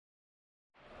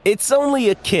It's only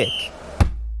a kick,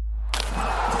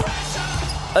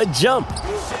 a jump,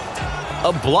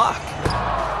 a block.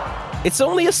 It's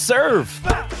only a serve.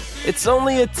 It's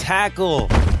only a tackle,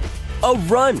 a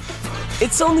run.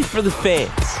 It's only for the fans.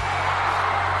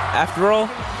 After all,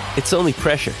 it's only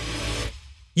pressure.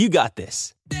 You got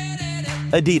this.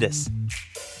 Adidas.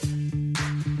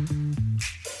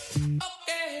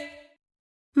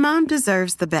 Mom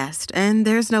deserves the best, and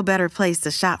there's no better place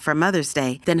to shop for Mother's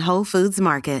Day than Whole Foods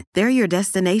Market. They're your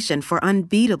destination for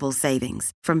unbeatable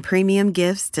savings, from premium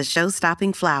gifts to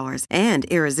show-stopping flowers and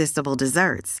irresistible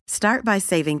desserts. Start by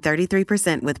saving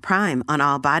 33% with Prime on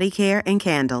all body care and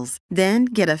candles. Then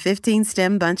get a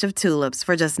 15-stem bunch of tulips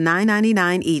for just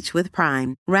 $9.99 each with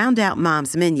Prime. Round out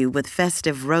Mom's menu with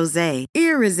festive rosé,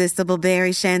 irresistible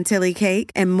berry chantilly cake,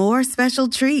 and more special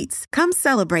treats. Come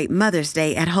celebrate Mother's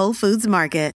Day at Whole Foods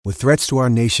Market. With threats to our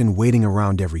nation waiting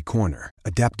around every corner,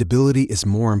 adaptability is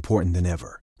more important than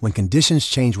ever. When conditions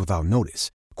change without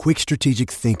notice, quick strategic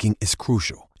thinking is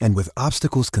crucial. And with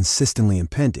obstacles consistently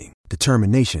impending,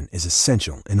 determination is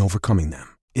essential in overcoming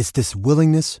them. It's this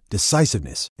willingness,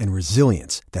 decisiveness, and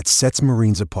resilience that sets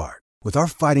Marines apart. With our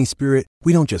fighting spirit,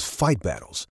 we don't just fight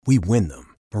battles, we win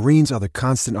them. Marines are the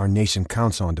constant our nation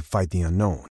counts on to fight the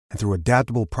unknown. And through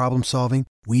adaptable problem solving,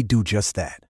 we do just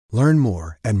that. Learn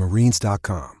more at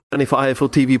marines.com. And if IFL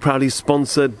TV proudly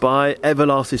sponsored by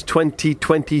Everlast is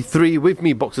 2023. With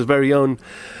me, Boxer's very own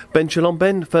Ben Shalom.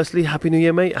 Ben, firstly, Happy New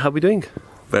Year, mate. How are we doing?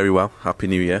 Very well. Happy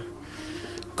New Year.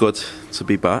 Good to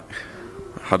be back.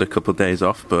 Had a couple of days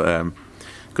off, but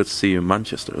good to see you in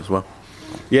Manchester as well.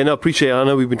 Yeah, no, appreciate it. I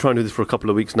know we've been trying to do this for a couple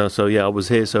of weeks now, so yeah, I was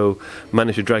here, so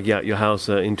managed to drag you out your house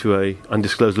into a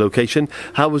undisclosed location.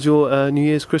 How was your New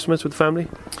Year's, Christmas with the family?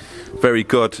 Very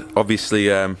good. Obviously,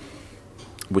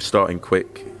 we're starting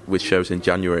quick with shows in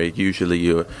January. Usually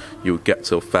you get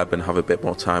till Feb and have a bit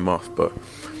more time off, but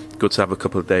good to have a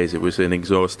couple of days. It was an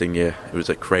exhausting year. It was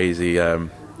a crazy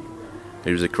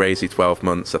 12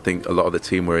 months. I think a lot of the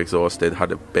team were exhausted,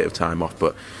 had a bit of time off,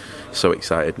 but so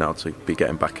excited now to be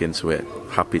getting back into it.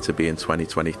 Happy to be in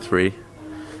 2023,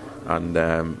 and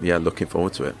looking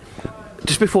forward to it.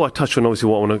 Just before I touch on obviously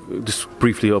what I want to just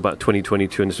briefly about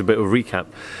 2022 and just a bit of a recap,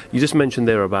 you just mentioned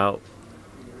there about,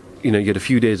 you had a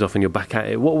few days off and you're back at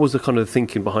it. What was the kind of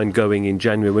thinking behind going in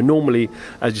January when normally,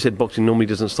 as you said, boxing normally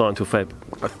doesn't start until Feb?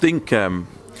 I think,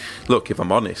 look, if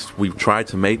I'm honest, we tried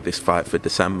to make this fight for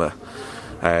December.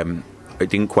 It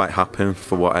didn't quite happen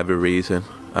for whatever reason.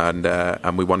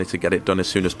 And we wanted to get it done as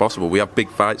soon as possible. We have big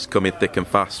fights coming thick and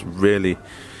fast. Really,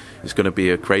 it's going to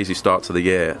be a crazy start to the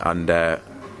year, and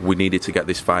we needed to get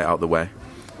this fight out of the way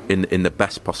in the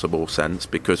best possible sense,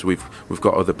 because we've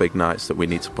got other big nights that we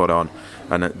need to put on,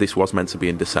 and this was meant to be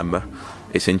in December.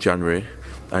 It's in January,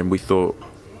 and we thought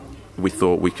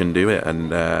we can do it,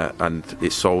 and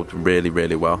it sold really,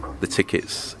 really well. The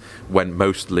tickets went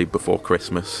mostly before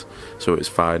Christmas, so it was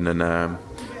fine, and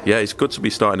it's good to be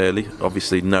starting early.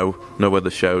 Obviously, no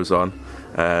other shows on,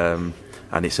 and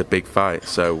it's a big fight.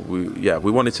 So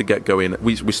we wanted to get going.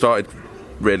 We started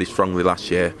really strongly last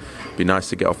year. It'd be nice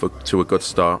to get off to a good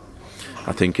start.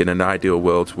 I think in an ideal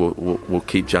world, we'll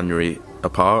keep January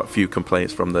apart. A few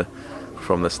complaints from the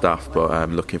staff, but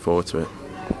I'm looking forward to it.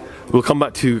 We'll come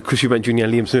back to Chris Eubank Jr.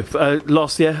 and Liam Smith.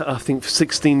 Last year, I think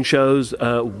 16 shows,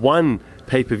 one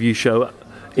pay-per-view show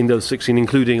in those 16,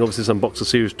 including obviously some Boxer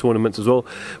Series tournaments as well.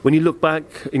 When you look back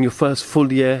in your first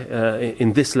full year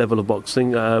in this level of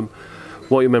boxing,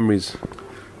 what are your memories?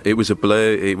 It was a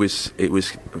blur. It was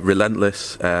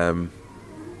relentless.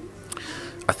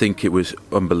 I think it was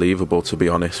unbelievable, to be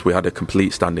honest. We had a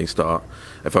complete standing start.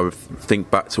 If I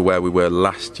think back to where we were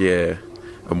last year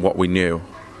and what we knew,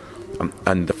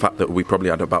 and the fact that we probably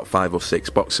had about 5 or 6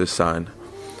 boxers signed,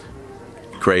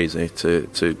 crazy to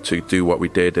do what we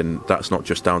did. And that's not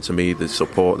just down to me, the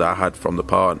support that I had from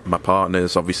my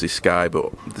partners, obviously Sky,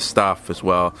 but the staff as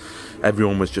well.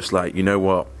 Everyone was just like, you know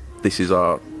what, this is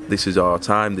our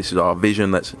time, this is our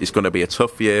vision. It's going to be a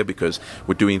tough year because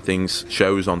we're doing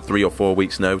shows on 3 or 4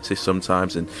 weeks notice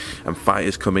sometimes, and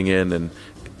fighters coming in and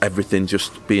everything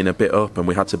just being a bit up, and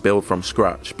we had to build from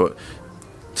scratch. But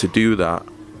to do that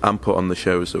and put on the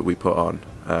shows that we put on,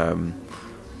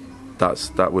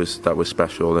 that was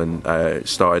special. And it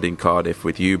started in Cardiff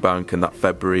with Eubank, and that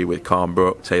February with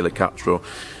Carnbrook, Taylor Cattrall,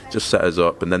 just set us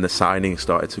up. And then the signings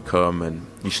started to come, and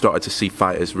you started to see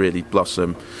fighters really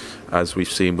blossom, as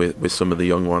we've seen with some of the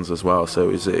young ones as well. So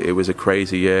it was a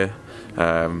crazy year,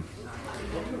 and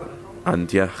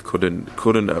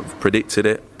couldn't have predicted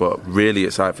it, but really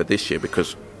excited for this year,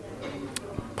 because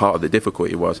part of the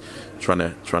difficulty was trying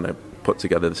to put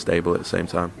together the stable at the same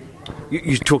time.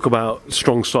 You talk about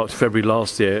strong start to February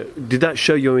last year. Did that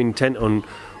show your intent on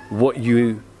what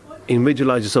you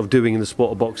visualize yourself doing in the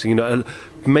sport of boxing? You know,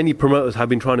 many promoters have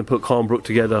been trying to put Khan Brook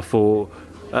together for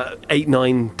 8,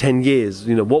 9, 10 years.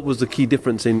 You know, what was the key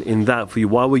difference in that for you?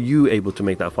 Why were you able to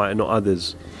make that fight and not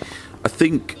others? I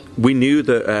think we knew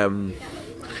that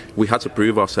we had to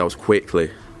prove ourselves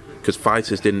quickly because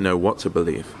fighters didn't know what to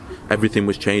believe. Everything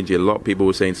was changing. A lot of people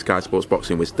were saying Sky Sports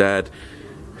Boxing was dead.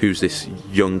 Who's this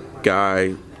young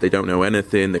guy? They don't know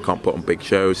anything. They can't put on big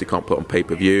shows. They can't put on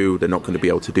pay-per-view. They're not going to be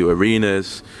able to do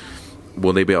arenas.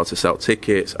 Will they be able to sell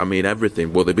tickets? I mean,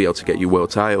 everything. Will they be able to get you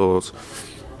world titles?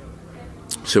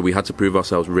 So we had to prove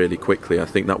ourselves really quickly. I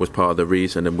think that was part of the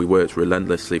reason, and we worked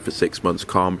relentlessly for 6 months.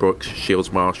 Khan Brooks,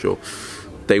 Shields Marshall,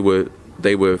 they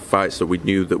were fights that we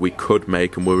knew that we could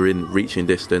make, and we were in reaching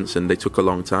distance, and they took a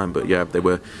long time. But yeah, they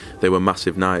were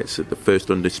massive nights. The first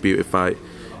undisputed fight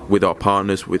with our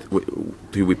partners, with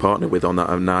who we partnered with on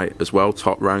that night as well,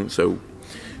 top ranked. So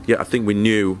yeah, I think we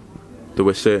knew there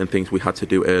were certain things we had to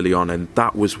do early on, and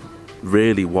that was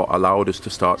really what allowed us to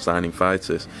start signing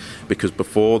fighters. Because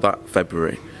before that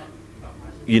February,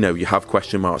 you know, you have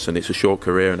question marks, and it's a short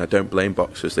career, and I don't blame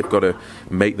boxers. They've got to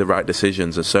make the right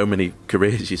decisions, and so many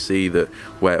careers you see that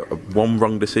where one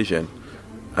wrong decision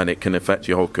and it can affect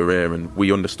your whole career, and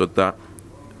we understood that.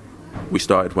 We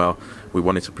started well. We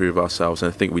wanted to prove ourselves,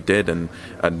 and I think we did, and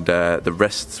the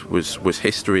rest was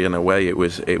history in a way. It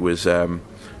was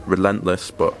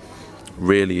relentless, but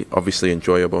really obviously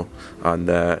enjoyable, and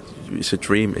it's a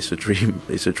dream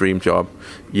job.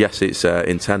 Yes, it's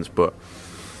intense, but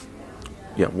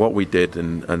yeah, what we did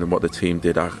and what the team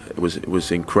did, it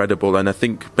was incredible. And I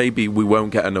think maybe we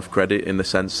won't get enough credit in the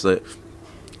sense that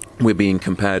we're being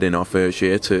compared in our first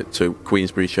year to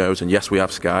Queensberry shows, and yes, we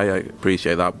have Sky, I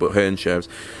appreciate that, but Hearn shows,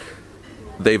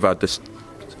 they've had this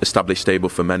established stable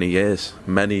for many years,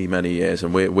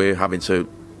 and we're having to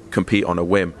compete on a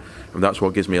whim. And that's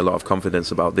what gives me a lot of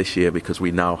confidence about this year, because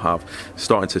we now have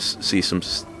starting to see some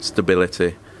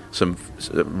stability, some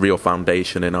real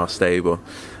foundation in our stable,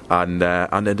 and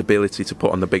an ability to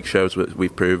put on the big shows that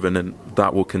we've proven, and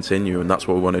that will continue. And that's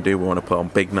what we want to do. We want to put on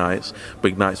big nights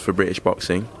for British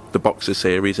boxing, the Boxer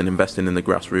Series, and investing in the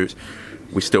grassroots.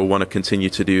 We still want to continue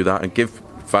to do that and give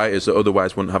fighters that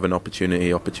otherwise wouldn't have an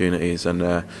opportunities.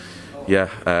 And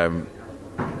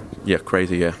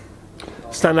crazy, yeah.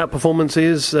 Standout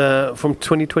performances from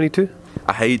 2022?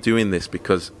 I hate doing this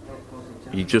because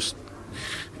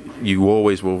you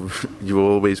always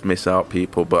miss out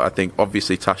people, but I think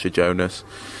obviously Tasha Jonas,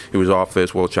 who was our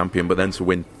first world champion, but then to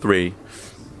win 3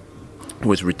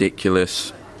 was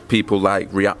ridiculous. People like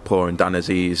Riatpour and Dan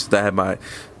Aziz, they're the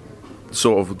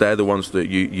ones that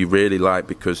you really like,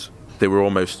 because they were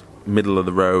almost middle of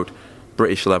the road,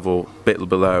 British level, bit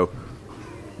below,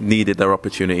 needed their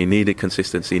opportunity, needed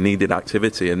consistency, needed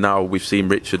activity. And now we've seen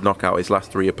Richard knock out his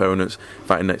last 3 opponents,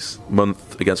 fighting next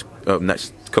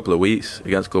couple of weeks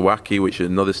against Glowacki, which is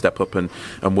another step up, and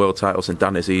world titles. And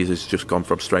Dan Aziz has just gone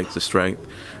from strength to strength.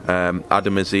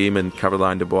 Adam Azim and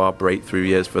Caroline Dubois, breakthrough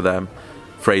years for them.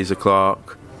 Fraser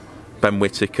Clark, Ben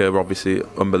Whittaker, obviously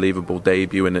unbelievable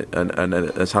debut, and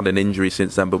has had an injury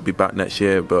since then, but will be back next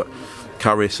year. But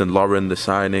Caris and Lauren, the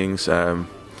signings,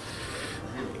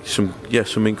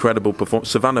 some incredible performance.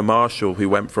 Savannah Marshall, who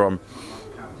went from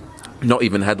not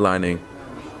even headlining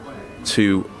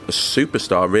to a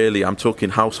superstar, really. I'm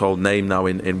talking household name now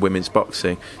in women's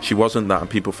boxing. She wasn't that, and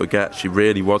people forget she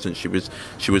really wasn't. She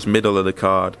was middle of the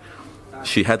card.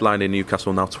 She headlined in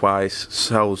Newcastle now twice,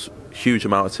 sells huge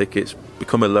amount of tickets,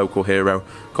 become a local hero,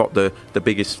 got the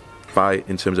biggest fight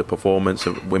in terms of performance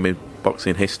of women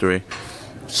boxing history.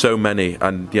 So many,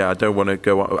 and yeah, I don't want to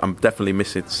go on. I'm definitely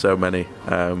missing so many,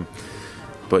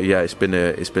 but yeah, it's been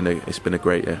a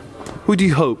great year. Who do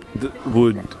you hope that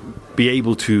would be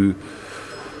able to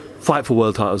fight for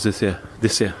world titles this year?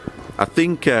 I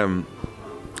think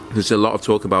there's a lot of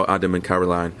talk about Adam and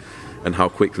Caroline and how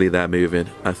quickly they're moving.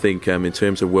 I think in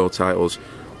terms of world titles,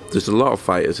 there's a lot of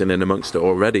fighters in and amongst it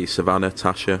already. Savannah,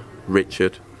 Tasha,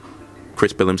 Richard,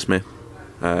 Chris Billam-Smith,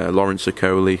 Lawrence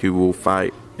Okoli, who will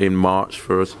fight in March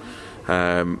for us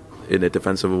in a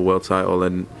defence of a world title.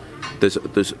 And there's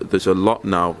a lot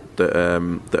now that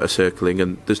are circling,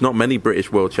 and there's not many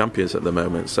British world champions at the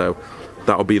moment. So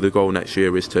that'll be the goal next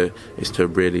year, is to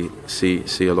really see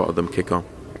a lot of them kick on.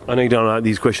 I know you don't like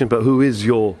these questions, but who is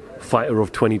your fighter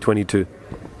of 2022?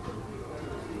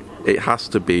 It has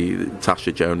to be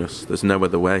Tasha Jonas. There's no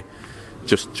other way.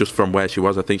 Just from where she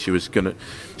was, I think she was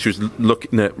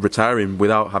looking at retiring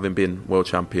without having been world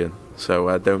champion. So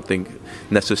I don't think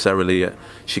necessarily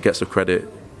she gets the credit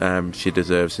she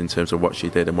deserves in terms of what she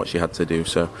did and what she had to do.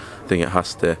 So I think it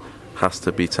has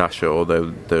to be Tasha,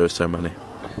 although there are so many.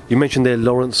 You mentioned there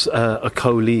Lawrence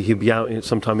Okoli. He'll be out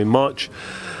sometime in March.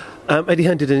 Eddie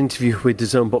Hearn did an interview with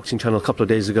his own boxing channel a couple of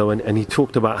days ago, and he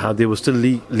talked about how there were still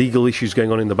legal issues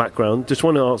going on in the background. Just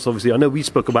want to ask, obviously, I know we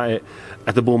spoke about it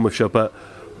at the Bournemouth show, but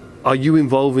are you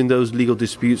involved in those legal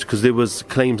disputes? Because there was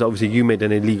claims, obviously, you made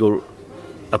an illegal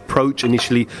approach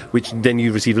initially, which then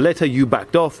you received a letter, you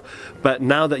backed off. But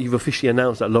now that you've officially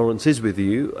announced that Lawrence is with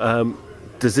you,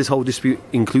 does this whole dispute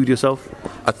include yourself?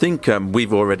 I think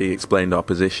we've already explained our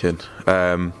position.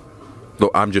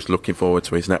 Look, I'm just looking forward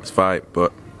to his next fight,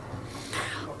 but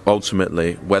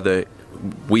ultimately, whether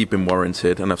we've been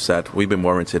warranted, and I've said we've been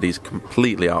warranted, he's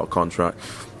completely out of contract.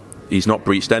 He's not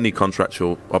breached any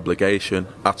contractual obligation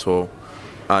at all,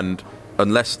 and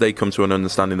unless they come to an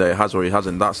understanding that he has or he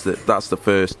hasn't, that's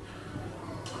the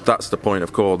point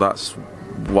of call. That's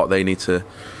what they need to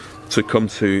come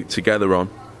together on.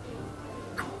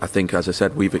 I think, as I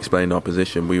said, we've explained our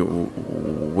position.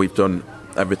 We've done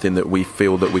everything that we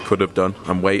feel that we could have done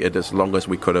and waited as long as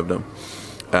we could have done.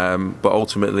 But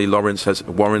ultimately, Lawrence has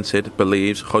warranted,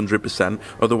 believes 100%.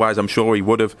 Otherwise, I'm sure he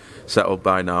would have settled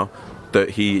by now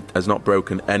that he has not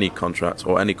broken any contract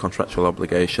or any contractual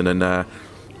obligation, and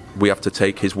we have to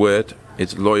take his word,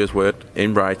 his lawyer's word,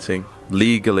 in writing,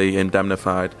 legally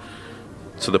indemnified,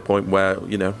 to the point where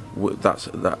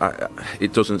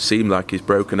it doesn't seem like he's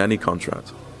broken any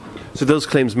contract. So those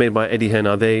claims made by Eddie Hearn,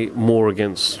 are they more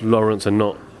against Lawrence and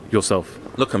not yourself?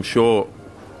 Look, I'm sure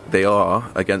they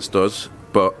are against us,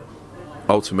 but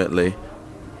ultimately,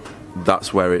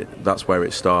 that's where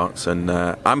it starts. And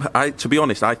to be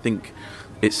honest, I think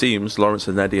it seems Lawrence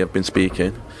and Eddie have been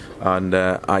speaking, and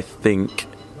I think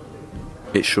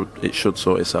it should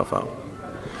sort itself out.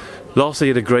 Last year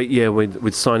you had a great year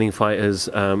with signing fighters,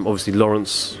 obviously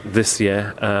Lawrence this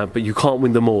year, but you can't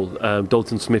win them all.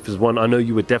 Dalton Smith is one I know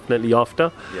you were definitely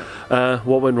after. Yeah.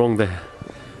 What went wrong there?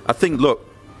 I think, look,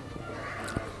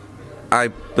 I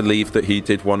believe that he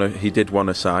did want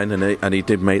to sign, and he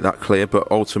did make that clear, but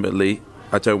ultimately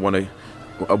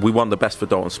we want the best for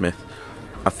Dalton Smith.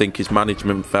 I think his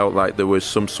management felt like there was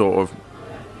some sort of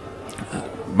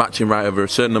matching right over a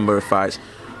certain number of fights.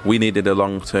 We needed a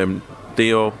long-term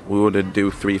deal. We wouldn't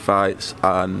do 3 fights,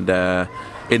 and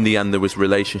in the end there was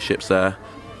relationships there,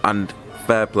 and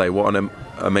fair play. What an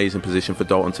amazing position for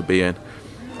Dalton to be in.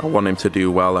 I want him to do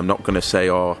well. I'm not going to say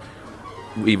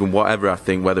even whatever I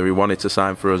think, whether he wanted to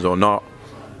sign for us or not.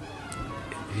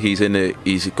 He's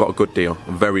got a good deal,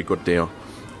 a very good deal,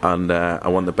 and I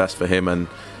want the best for him, and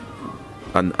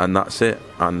that's it.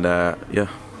 And yeah.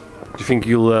 Do you think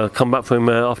you'll come back for him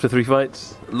after 3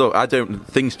 fights? Look,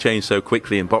 things change so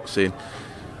quickly in boxing.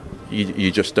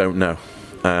 You just don't know.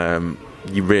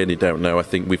 You really don't know. I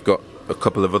think we've got a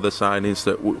couple of other signings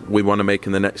that we want to make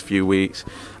in the next few weeks,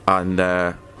 and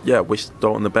wish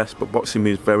Dalton the best. But boxing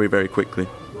moves very, very quickly,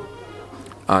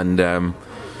 and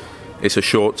it's a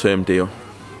short-term deal.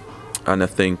 And I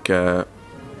think I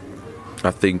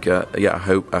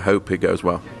hope it goes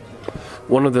well.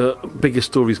 One of the biggest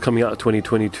stories coming out of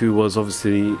 2022 was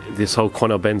obviously this whole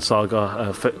Conor Ben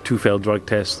saga, 2 failed drug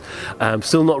tests.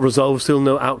 Still not resolved, still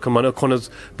no outcome. I know Conor's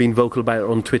been vocal about it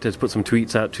on Twitter, to put some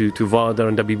tweets out to VADA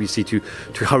and WBC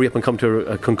to hurry up and come to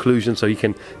a conclusion so he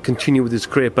can continue with his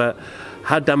career. But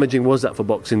how damaging was that for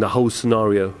boxing, the whole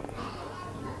scenario?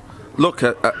 Look,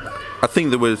 I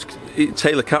think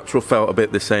Taylor Captrell felt a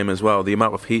bit the same as well. The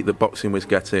amount of heat that boxing was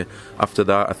getting after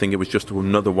that, I think it was just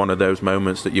another one of those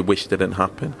moments that you wish didn't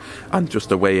happen, and just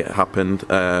the way it happened.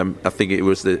 I think it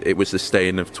was the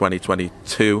stain of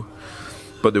 2022,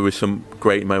 but there were some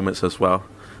great moments as well.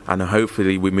 And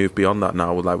hopefully we move beyond that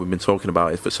now, like we've been talking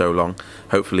about it for so long.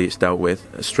 Hopefully it's dealt with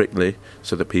strictly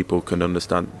so that people can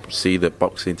see that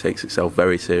boxing takes itself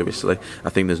very seriously. I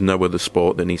think there's no other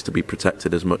sport that needs to be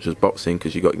protected as much as boxing,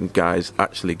 because you've got guys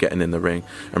actually getting in the ring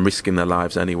and risking their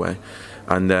lives anyway.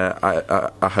 And I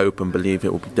hope and believe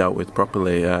it will be dealt with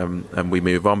properly, and we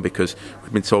move on, because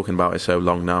we've been talking about it so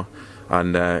long now.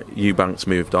 And Eubank's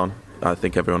moved on. I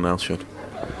think everyone else should.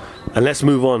 And let's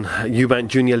move on. Eubank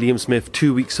Jr., Liam Smith,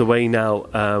 2 weeks away now.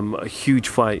 A huge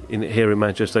fight here in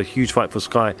Manchester, a huge fight for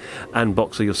Sky and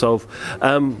Boxer yourself.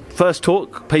 First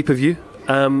talk, pay-per-view.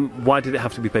 Why did it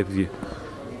have to be pay-per-view?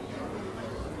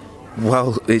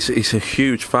 Well, it's a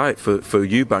huge fight for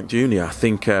Eubank Jr. I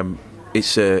think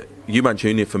it's Eubank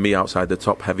Jr. for me outside the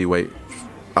top heavyweight.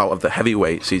 Out of the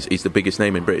heavyweights, he's the biggest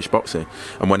name in British boxing.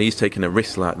 And when he's taking a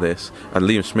risk like this, and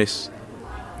Liam Smith's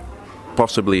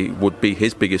possibly would be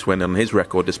his biggest win on his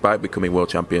record despite becoming world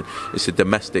champion. It's a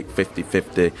domestic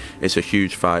 50-50. It's a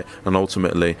huge fight, and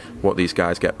ultimately what these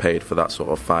guys get paid for that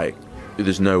sort of fight,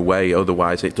 there's no way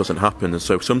otherwise it doesn't happen. And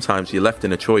so sometimes you're left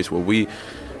in a choice where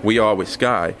we are with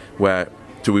Sky, where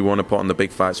do we want to put on the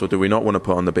big fights or do we not want to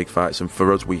put on the big fights? And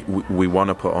for us, we want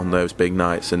to put on those big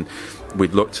nights. And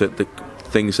we've looked at the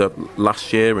things of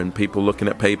last year and people looking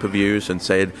at pay-per-views and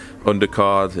saying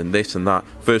undercards and this and that.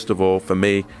 First of all, for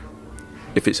me,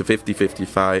 if it's a 50-50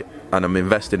 fight and I'm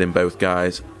invested in both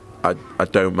guys, I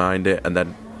don't mind it. And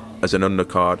then as an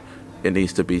undercard, it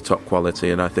needs to be top quality,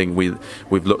 and I think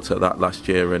we've looked at that last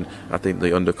year, and I think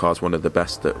the undercard's one of the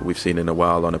best that we've seen in a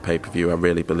while on a pay-per-view. I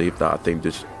really believe that. I think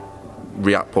just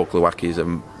Riat Polklawacki is a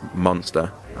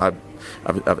monster.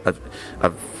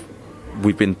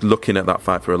 We've been looking at that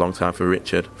fight for a long time for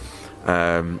Richard,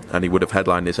 and he would have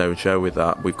headlined his own show with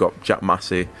that. We've got Jack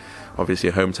Massey, obviously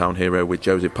a hometown hero, with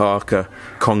Joseph Parker,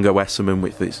 Congo Esserman,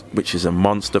 which is a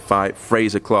monster fight.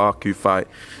 Fraser Clark, who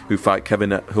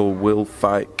will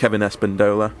fight Kevin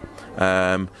Espandola,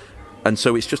 and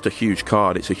so it's just a huge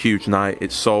card. It's a huge night.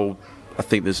 It's sold. I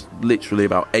think there's literally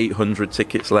about 800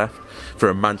 tickets left for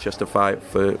a Manchester fight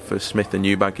for Smith and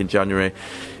Eubank in January.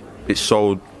 It's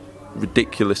sold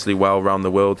ridiculously well around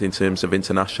the world in terms of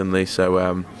internationally.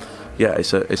 So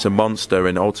it's a monster,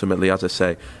 and ultimately, as I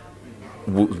say,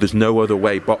 there's no other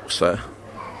way boxer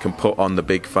can put on the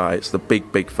big fights, the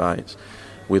big fights,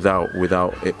 without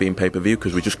it being pay-per-view,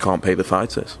 because we just can't pay the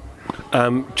fighters.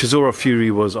 Chisora Fury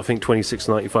was, I think,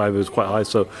 $26.95. It was quite high.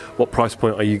 So what price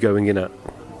point are you going in at?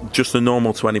 Just the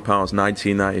normal £20,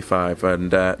 $19.95.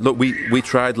 And look, we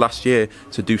tried last year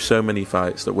to do so many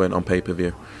fights that weren't on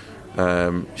pay-per-view.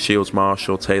 Shields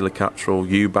Marshall, Taylor Cattrall,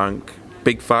 Eubank,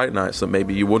 big fight nights that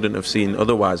maybe you wouldn't have seen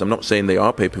otherwise. I'm not saying they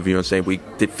are pay-per-view. I'm saying we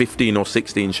did 15 or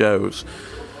 16 shows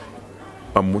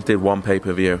and we did one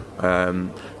pay-per-view.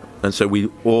 And so we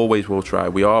always will try.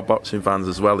 We are boxing fans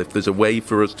as well. If there's a way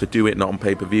for us to do it not on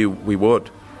pay-per-view, we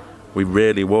would. We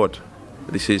really would.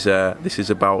 This is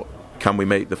about, can we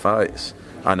make the fights?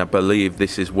 And I believe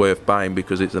this is worth buying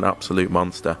because it's an absolute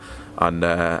monster. And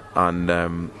I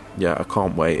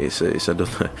can't wait.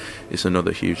 It's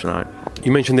another huge night.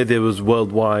 You mentioned that there was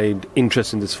worldwide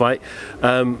interest in this fight.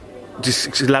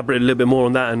 Just elaborate a little bit more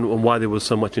on that and why there was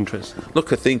so much interest.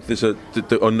 Look, I think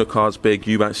the undercard's big.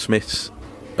 Eubank Smith's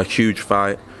a huge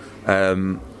fight.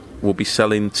 We'll be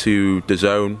selling to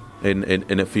DAZN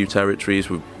in a few territories.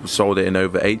 We've sold it in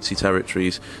over 80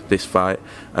 territories, this fight.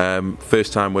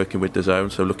 First time working with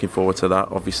DAZN, so looking forward to that.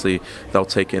 Obviously, they'll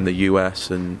take it in the US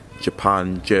and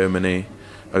Japan, Germany,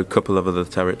 a couple of other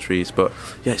territories. But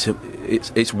yeah,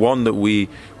 it's one that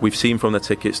we've seen from the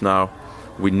tickets now.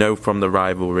 We know from the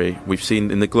rivalry. We've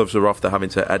seen in the gloves are off. They're having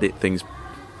to edit things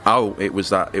out. It was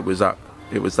that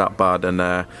bad. And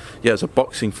as a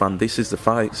boxing fan, this is the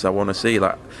fights I want to see.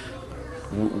 Like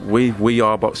we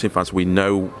are boxing fans. We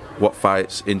know what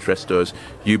fights interest us.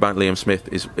 Eubank Liam Smith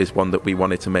is one that we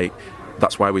wanted to make.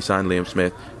 That's why we signed Liam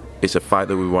Smith. It's a fight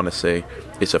that we want to see.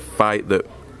 It's a fight that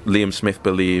Liam Smith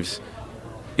believes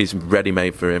is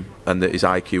ready-made for him, and that his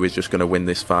IQ is just going to win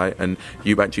this fight. And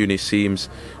Eubank Jr. seems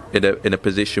in a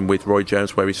position with Roy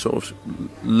Jones where he's sort of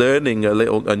learning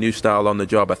a new style on the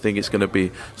job. I think it's going to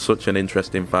be such an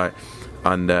interesting fight,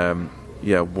 and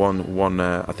one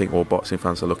I think all boxing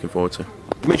fans are looking forward to.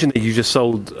 You mentioned that you just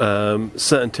sold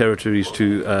certain territories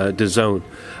to DAZN.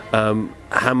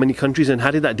 How many countries, and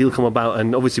how did that deal come about?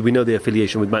 And obviously we know the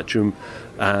affiliation with Matchroom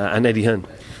and Eddie Hearn.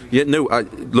 Yeah, no.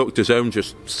 Look, DAZN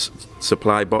just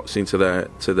supply boxing to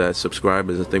their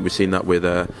subscribers. I think we've seen that with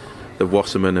the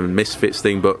Wasserman and Misfits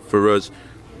thing. But for us,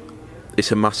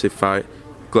 it's a massive fight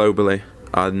globally,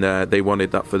 and they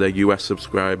wanted that for their US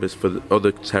subscribers, for the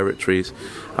other territories,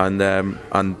 and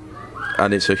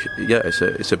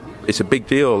it's a bit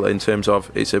deal in terms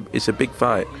of it's a big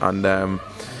fight, and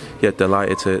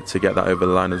delighted to get that over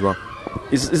the line as well.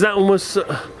 Is that almost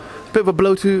a bit of a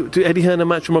blow to Eddie Hearn and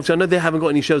Matchroom? Obviously, I know they haven't got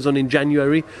any shows on in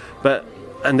January,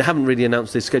 and they haven't really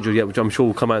announced their schedule yet, which I'm sure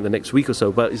will come out in the next week or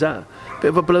so. But is that a bit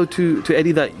of a blow to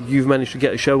Eddie that you've managed to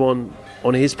get a show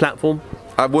on his platform?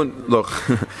 I wouldn't look.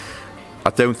 I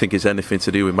don't think it's anything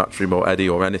to do with Matchroom or Eddie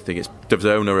or anything. It's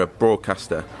DAZN are a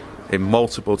broadcaster in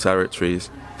multiple territories.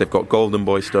 They've got Golden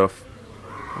Boy stuff,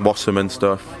 Wasserman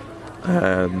stuff,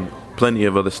 plenty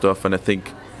of other stuff, and I think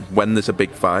when there's a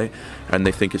big fight and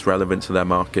they think it's relevant to their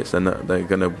markets, then they're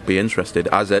going to be interested,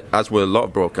 as were a lot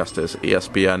of broadcasters,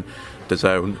 ESPN,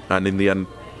 DAZN, and in the end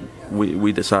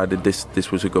we decided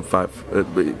this was a good fight.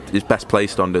 It's best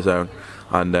placed on DAZN,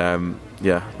 and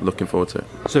yeah, looking forward to it.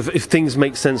 So if things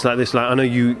make sense like this, like I know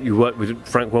you worked with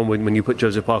Frank One when you put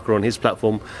Joseph Parker on his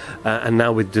platform, and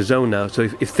now with DAZN now. So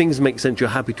if things make sense, you're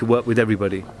happy to work with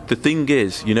everybody. The thing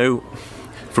is,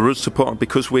 for us to put on,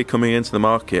 because we're coming into the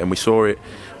market and we saw it,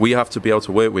 we have to be able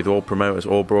to work with all promoters,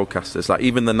 all broadcasters. Like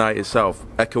even the night itself,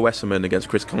 Eko Esserman against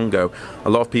Chris Congo, a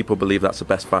lot of people believe that's the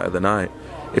best fight of the night.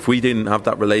 If we didn't have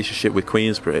that relationship with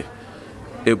Queensberry,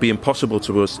 it would be impossible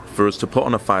for us to put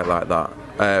on a fight like that.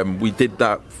 We did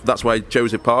that. That's why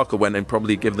Joseph Parker went and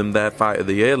probably give them their fight of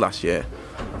the year last year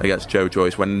against Joe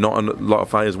Joyce, when not a lot of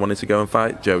fighters wanted to go and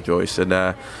fight Joe Joyce.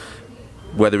 And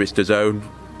whether it's DAZN,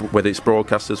 whether it's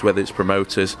broadcasters, whether it's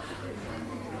promoters,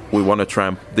 we want to try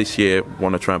and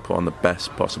put on the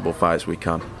best possible fights we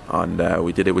can. And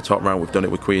we did it with Top Rank, we've done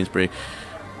it with Queensberry.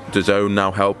 DAZN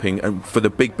now helping, and for the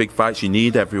big fights you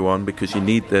need everyone, because you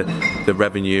need the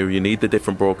revenue, you need the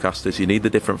different broadcasters, you need the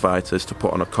different fighters to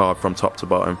put on a card from top to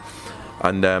bottom.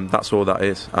 And that's all that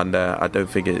is. And I don't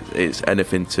think it's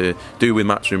anything to do with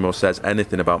Matchroom or says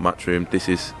anything about Matchroom. This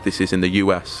is in the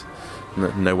US,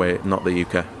 no way, not the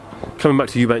UK. Coming back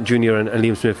to Eubank Jr. and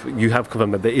Liam Smith, you have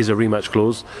confirmed that there is a rematch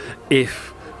clause.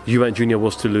 If Eubank Jr.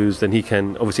 was to lose, then he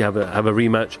can obviously have a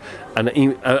rematch, and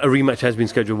a rematch has been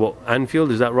scheduled. Anfield,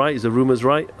 is that right? Is the rumours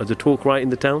right? Is the talk right in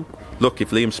the town? Look,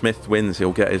 if Liam Smith wins,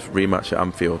 he'll get his rematch at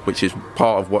Anfield, which is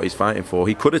part of what he's fighting for.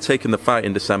 He could have taken the fight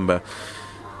in December.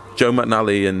 Joe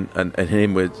McNally and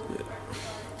him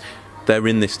they're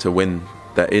in this to win.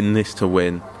 They're in this to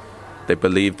win. They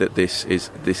believe that this is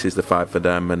the fight for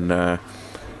them, and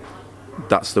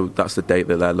that's the date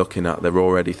that they're looking at. They're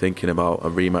already thinking about a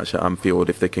rematch at Anfield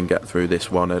if they can get through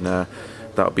this one, and that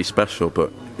would be special.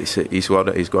 But he's got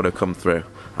to come through,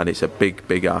 and it's a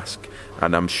big ask.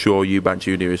 And I'm sure Eubank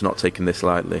Jr. is not taking this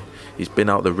lightly. He's been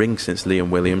out the ring since Liam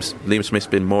Williams. Liam Smith's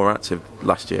been more active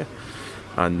last year,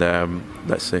 and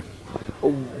let's see.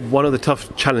 One of the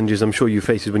tough challenges I'm sure you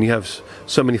face is when you have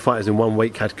so many fighters in one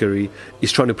weight category,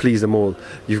 is trying to please them all.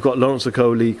 You've got Lawrence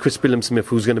Okoli, Chris Billam-Smith,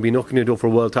 who's going to be knocking the door for a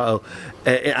world title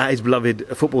at his beloved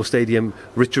football stadium,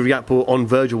 Richard Riakpo on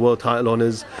verge of world title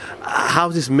honours.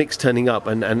 How's this mix turning up,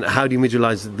 and how do you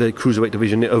visualise the cruiserweight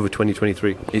division over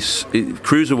 2023?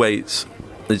 Cruiserweights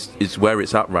is where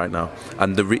it's at right now,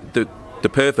 and the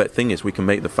perfect thing is we can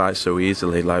make the fight so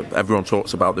easily. Like everyone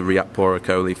talks about the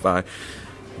Riakpo-Okoli fight.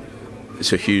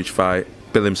 It's a huge fight.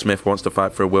 Billam Smith wants to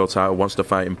fight for a world title, wants to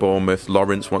fight in Bournemouth.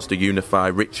 Lawrence wants to unify.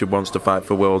 Richard wants to fight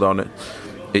for world honour.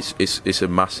 It's a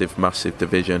massive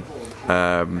division.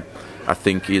 I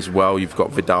think as well you've got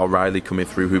Vidal Riley coming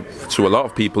through, who to a lot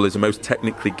of people is the most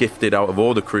technically gifted out of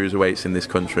all the cruiserweights in this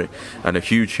country, and a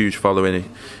huge following.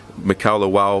 Mikhail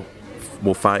Lawal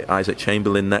will fight Isaac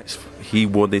Chamberlain next. He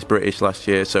won his British last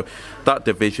year, so that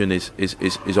division is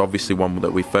obviously one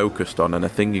that we focused on, and I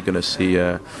think you're going to see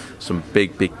some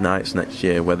big nights next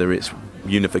year, whether it's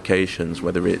unifications,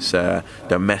 whether it's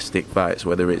domestic fights,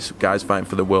 whether it's guys fighting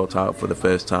for the world title for the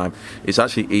first time. It's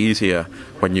actually easier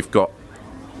when you've got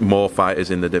more fighters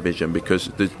in the division,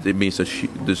 because it means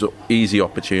there's easy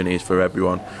opportunities for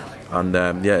everyone. And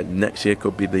next year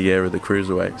could be the year of the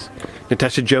cruiserweights.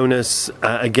 Natasha Jonas,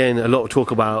 again, a lot of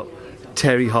talk about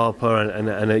Terry Harper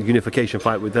and a unification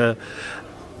fight with her.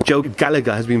 Joe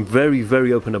Gallagher has been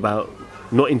very open about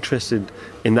not interested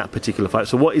in that particular fight.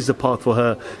 So what is the path for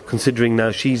her, considering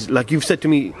now she's, like you've said to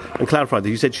me and clarified that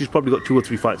you said she's probably got 2 or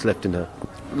 3 fights left in her?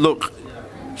 Look,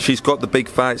 she's got the big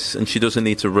fights and she doesn't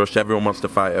need to rush. Everyone wants to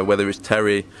fight her, whether it's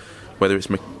Terry, whether it's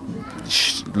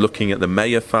looking at the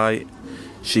Mayer fight.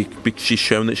 She's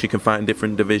shown that she can fight in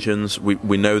different divisions.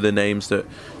 We know the names that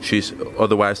she's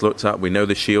otherwise looked at. We know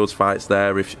the Shields fight's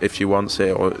there if she wants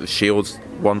it, or Shields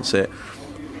wants it.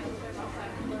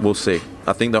 We'll see.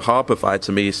 I think the Harper fight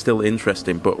to me is still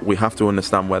interesting, but we have to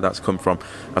understand where that's come from.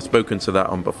 I've spoken to that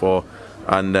on before,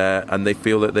 and they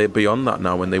feel that they're beyond that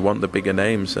now, and they want the bigger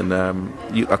names. And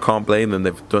I can't blame them.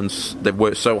 They've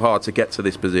worked so hard to get to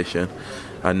this position.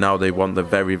 And now they want the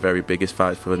very biggest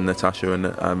fight for Natasha.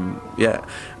 And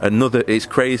it's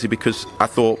crazy, because I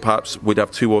thought perhaps we'd have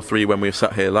 2 or 3 when we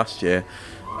sat here last year,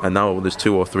 and now there's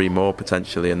 2 or 3 more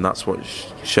potentially. And that's what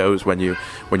shows when you're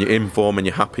in form and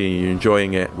you're happy and you're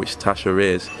enjoying it, which Tasha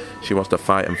is. She wants to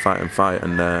fight,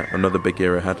 and another big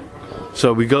year ahead.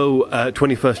 So we go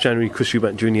 21st January, Chris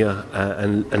Eubank Jr.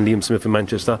 And Liam Smith in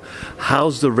Manchester.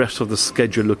 How's the rest of the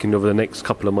schedule looking over the next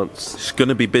couple of months? It's going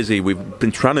to be busy. We've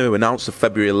been trying to announce the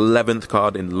February 11th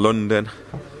card in London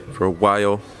for a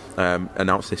while.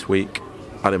 Announced this week.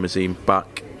 Adam Azim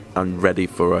back and ready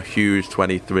for a huge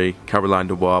 23. Caroline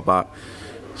Dubois back.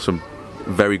 Some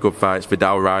very good fights.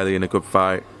 Vidal Riley in a good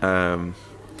fight.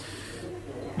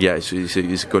 yeah, it's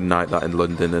a good night that in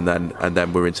London, and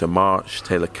then we're into March.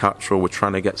 Taylor Cattrall. We're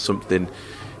trying to get something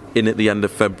in at the end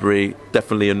of February.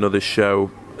 Definitely another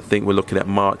show. I think we're looking at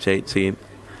March 18th,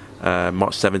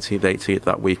 March 17th, 18th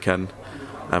that weekend,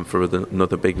 for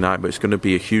another big night. But it's going to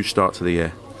be a huge start to the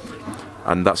year,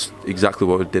 and that's exactly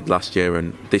what we did last year.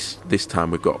 And this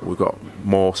time we've got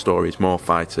more stories, more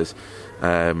fighters.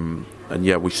 And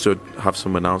yeah, we should have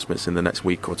some announcements in the next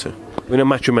week or two. We know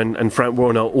Matchroom and Frank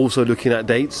Warren are also looking at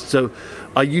dates. So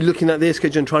are you looking at their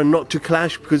schedule and trying not to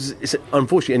clash? Because it's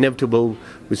unfortunately inevitable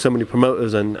with so many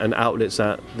promoters and outlets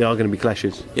that there are going to be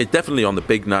clashes. Yeah, definitely on the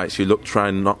big nights you look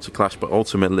trying not to clash, but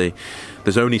ultimately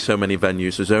there's only so many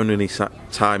venues, there's only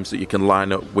times that you can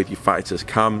line up with your fighters'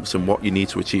 camps and what you need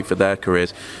to achieve for their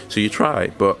careers. So you try,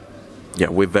 but yeah,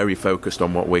 we're very focused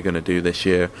on what we're going to do this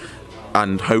year.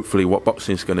 And hopefully what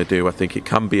boxing's going to do. I think it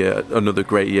can be another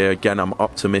great year. Again, I'm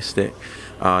optimistic.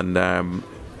 And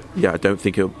I don't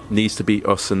think it needs to be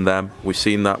us and them. We've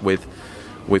seen that with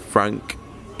Frank.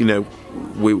 You know,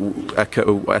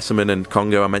 Esserman and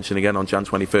Congo, I mentioned again on Jan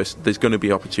 21st. There's going to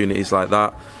be opportunities like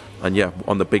that. And yeah,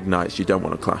 on the big nights, you don't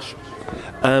want to clash.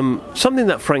 Something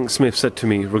that Frank Smith said to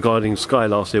me regarding Sky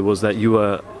last year was that you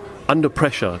were under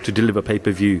pressure to deliver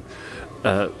pay-per-view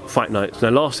fight nights.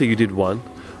 Now, last year you did one.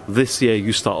 This year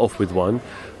you start off with one.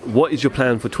 What is your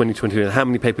plan for 2020 and how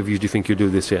many pay-per-views do you think you'll do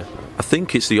this year? I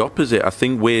think it's the opposite. I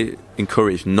think we're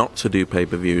encouraged not to do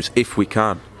pay-per-views if we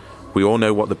can. We all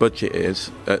know what the budget is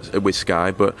with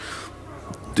Sky, but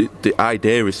the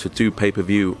idea is to do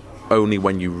pay-per-view only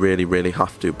when you really, really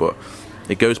have to. But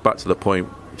it goes back to the point,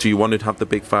 do you want to have the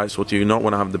big fights or do you not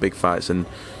want to have the big fights? And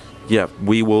yeah,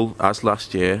 we will, as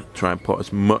last year, try and put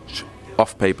as much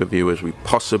off pay-per-view as we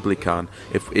possibly can.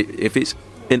 If it's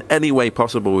in any way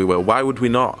possible, we will. Why would we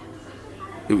not?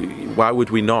 Why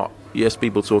would we not? Yes,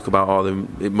 people talk about,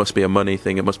 it must be a money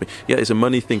thing. It must be. Yeah, it's a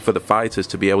money thing for the fighters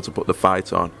to be able to put the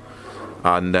fight on.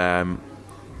 And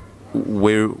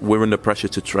we're under pressure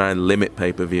to try and limit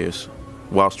pay-per-views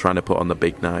whilst trying to put on the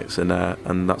big nights.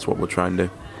 And that's what we're trying to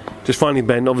do. Just finally,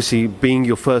 Ben, obviously being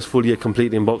your first full year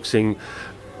complete in boxing,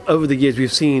 over the years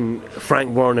we've seen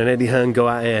Frank Warren and Eddie Hearn go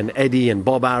at it, and Eddie and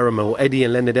Bob Arum, or Eddie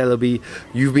and Leonard Ellaby.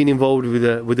 You've been involved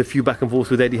with a few back and forth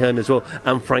with Eddie Hearn as well,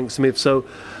 and Frank Smith. So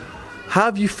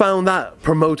have you found that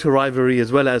promoter rivalry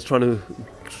as well as trying to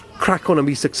crack on and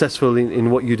be successful in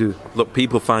what you do? Look,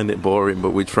 people find it boring, but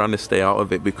we're trying to stay out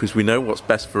of it because we know what's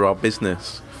best for our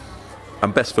business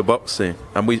and best for boxing.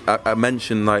 And I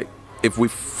mentioned, like, if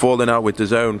we've fallen out with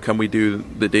DAZN, can we do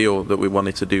the deal that we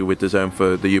wanted to do with DAZN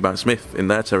for the Eubank Smith in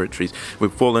their territories?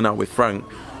 We've fallen out with Frank.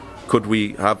 Could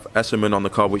we have Esserman on the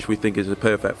card, which we think is a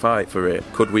perfect fight for it?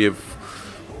 Could we have,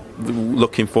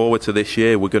 looking forward to this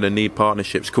year, we're going to need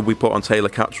partnerships. Could we put on Taylor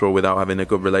Cattrall without having a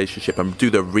good relationship and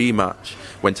do the rematch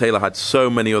when Taylor had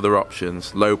so many other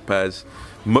options, Lopez,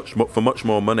 for much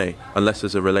more money, unless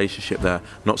there's a relationship there?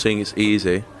 I'm not saying it's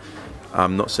easy.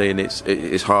 I'm not saying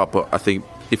it's hard, but I think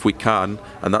if we can,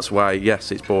 and that's why, yes,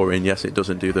 it's boring, yes, it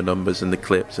doesn't do the numbers and the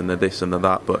clips and the this and the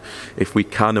that, but if we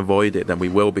can avoid it, then we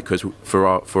will, because for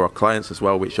our clients as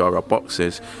well, which are our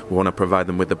boxers, we want to provide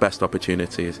them with the best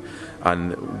opportunities,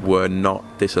 and we're not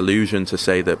disillusioned to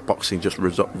say that boxing just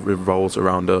revolves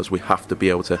around us. We have to be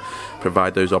able to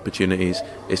provide those opportunities.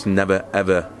 It's never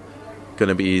ever going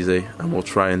to be easy, and we'll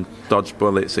try and dodge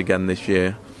bullets again this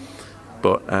year,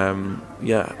 but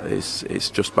it's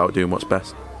just about doing what's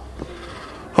best.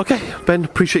 Okay, Ben,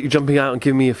 appreciate you jumping out and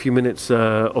giving me a few minutes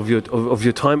of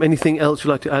your time. Anything else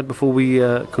you'd like to add before we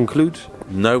conclude?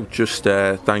 No, just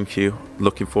thank you.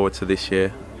 Looking forward to this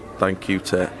year. Thank you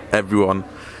to everyone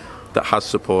that has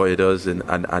supported us and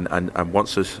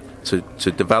wants us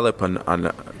to develop.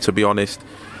 And to be honest,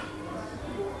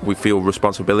 we feel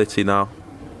responsibility now,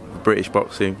 British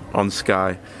boxing on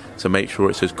Sky, to make sure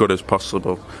it's as good as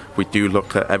possible. We do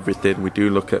look at everything. We do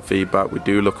look at feedback. We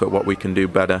do look at what we can do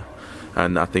better.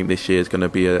 And I think this year is going to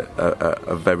be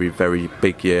a very, very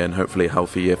big year, and hopefully a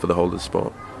healthy year for the whole of the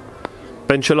sport.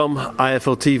 Ben Shalom,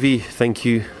 IFL TV, thank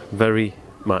you very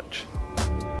much.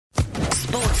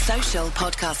 Sports Social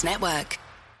Podcast Network.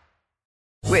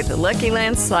 With the Lucky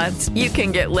Land Slots, you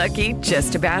can get lucky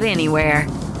just about anywhere.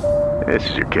 This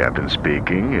is your captain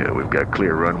speaking. We've got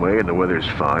clear runway and the weather's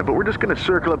fine, but we're just going to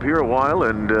circle up here a while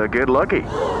and get lucky.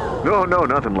 No,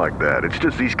 nothing like that. It's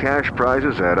just these cash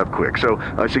prizes add up quick. So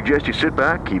I suggest you sit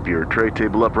back, keep your tray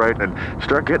table upright, and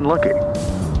start getting lucky.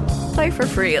 Play for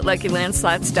free at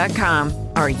LuckyLandSlots.com.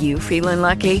 Are you feeling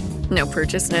lucky? No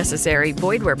purchase necessary.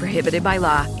 Void where prohibited by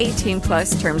law.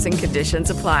 18+ terms and conditions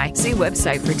apply. See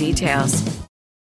website for details.